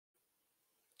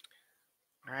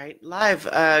All right, live.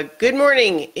 Good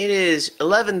morning. It is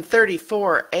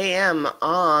 11:34 a.m.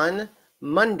 on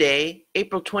Monday,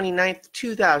 April 29th,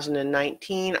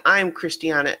 2019. I'm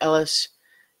Christiana Ellis,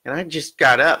 and I just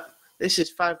got up. This is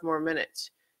 5 more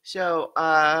minutes. So,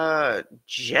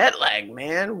 jet lag,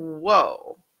 man.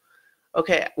 Whoa.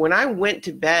 Okay, when I went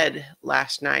to bed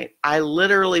last night, I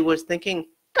literally was thinking,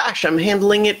 gosh, I'm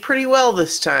handling it pretty well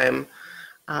this time,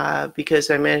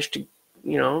 because I managed to,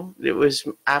 it was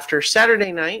after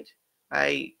Saturday night.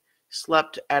 I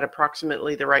slept at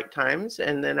approximately the right times,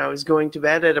 and then I was going to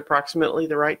bed at approximately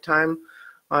the right time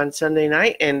on Sunday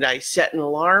night, and I set an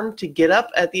alarm to get up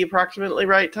at the approximately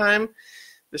right time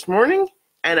this morning,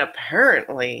 and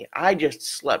apparently I just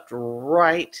slept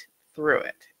right through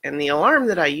it. And the alarm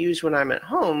that I use when I'm at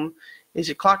home is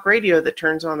a clock radio that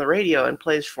turns on the radio and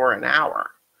plays for an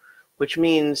hour, which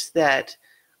means that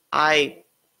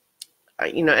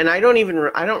and I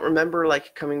don't remember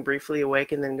like coming briefly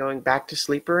awake and then going back to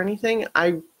sleep or anything.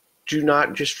 I do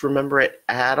not just remember it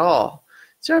at all.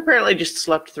 So I apparently just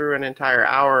slept through an entire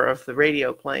hour of the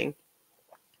radio playing.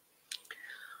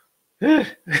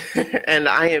 And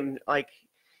I am like,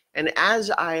 and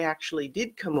as I actually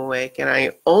did come awake, and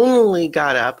I only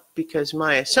got up because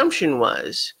my assumption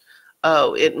was,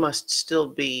 oh, it must still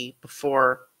be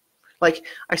before, like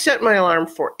I set my alarm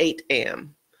for 8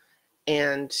 a.m.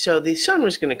 And so the sun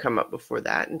was going to come up before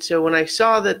that. And so when I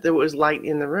saw that there was light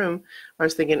in the room, I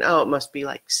was thinking, oh, it must be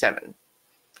like 7.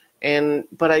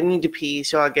 But I need to pee,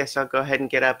 so I guess I'll go ahead and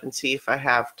get up and see if I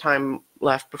have time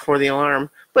left before the alarm.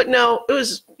 But no, it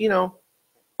was,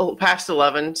 past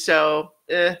 11. So,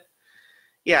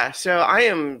 yeah, so I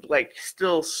am like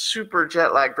still super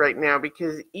jet lagged right now,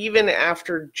 because even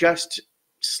after just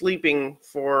sleeping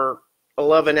for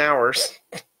 11 hours,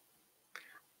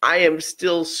 I am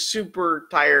still super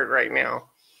tired right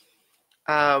now,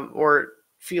 or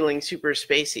feeling super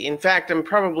spacey. In fact, I'm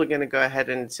probably going to go ahead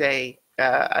and say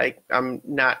I'm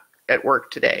not at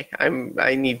work today.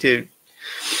 I need to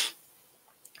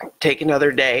take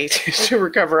another day to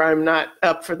recover. I'm not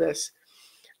up for this,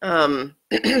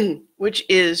 which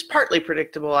is partly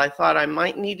predictable. I thought I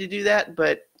might need to do that,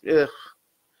 but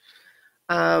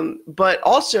but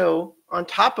also on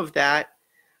top of that,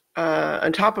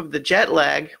 on top of the jet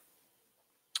lag,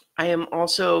 I am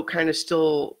also kind of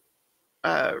still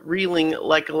reeling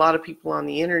like a lot of people on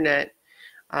the internet.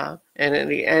 And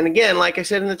again, like I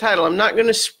said in the title, I'm not going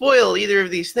to spoil either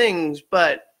of these things,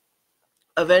 but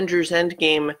Avengers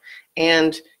Endgame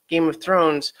and Game of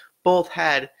Thrones both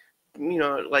had,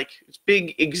 like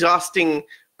big, exhausting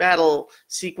battle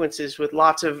sequences with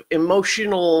lots of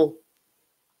emotional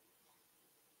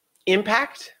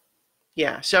impact.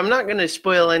 Yeah, so I'm not going to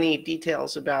spoil any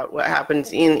details about what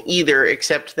happens in either,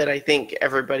 except that I think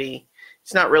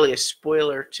it's not really a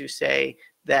spoiler to say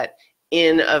that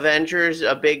in Avengers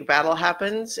a big battle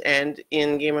happens, and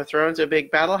in Game of Thrones a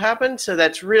big battle happens. So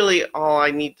that's really all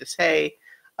I need to say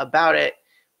about it.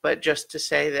 But just to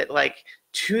say that, like,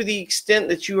 to the extent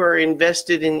that you are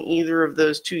invested in either of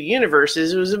those two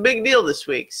universes, it was a big deal this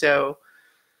week. So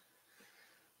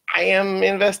I am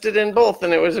invested in both,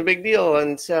 and it was a big deal.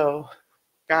 And so,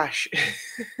 gosh,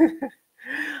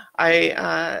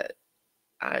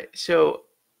 so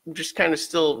I'm just kind of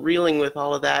still reeling with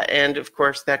all of that. And of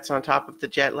course, that's on top of the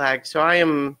jet lag. So I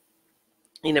am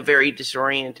in a very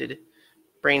disoriented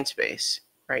brain space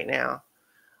right now.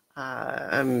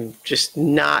 I'm just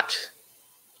not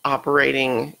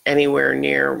operating anywhere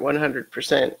near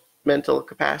 100% mental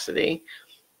capacity.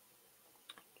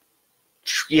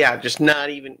 Yeah, just not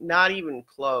even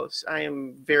close. I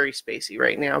am very spacey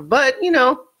right now. But,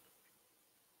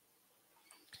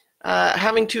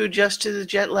 having to adjust to the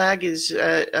jet lag is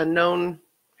a known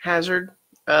hazard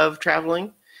of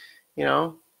traveling.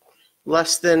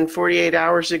 Less than 48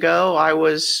 hours ago, I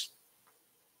was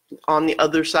on the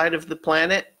other side of the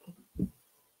planet.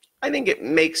 I think it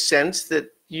makes sense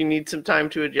that you need some time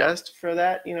to adjust for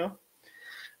that,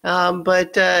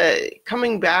 But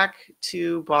coming back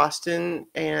to Boston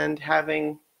and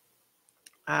having,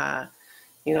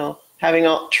 having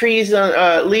all trees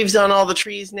on, leaves on all the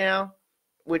trees now,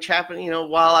 which happened,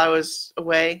 while I was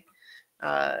away.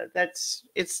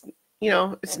 It's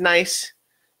nice.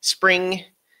 Spring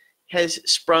has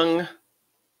sprung,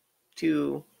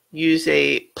 to use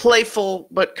a playful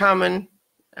but common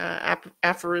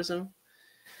aphorism.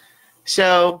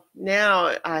 So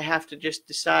now I have to just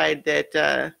decide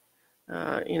that,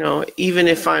 even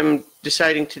if I'm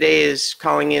deciding today is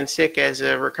calling in sick as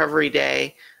a recovery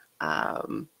day,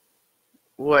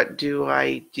 what do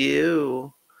I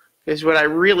do? Because what I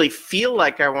really feel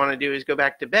like I want to do is go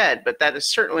back to bed, but that is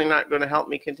certainly not going to help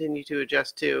me continue to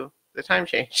adjust to the time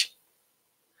change.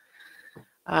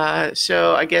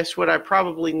 So I guess what I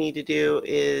probably need to do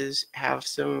is have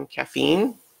some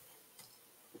caffeine,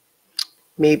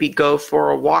 maybe go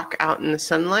for a walk out in the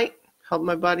sunlight, help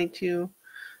my body to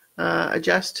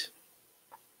adjust.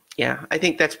 Yeah, I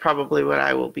think that's probably what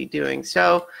I will be doing.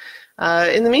 So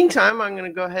in the meantime, I'm going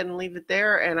to go ahead and leave it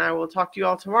there, and I will talk to you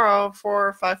all tomorrow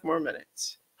for 5 more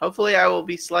minutes. Hopefully I will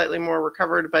be slightly more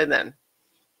recovered by then.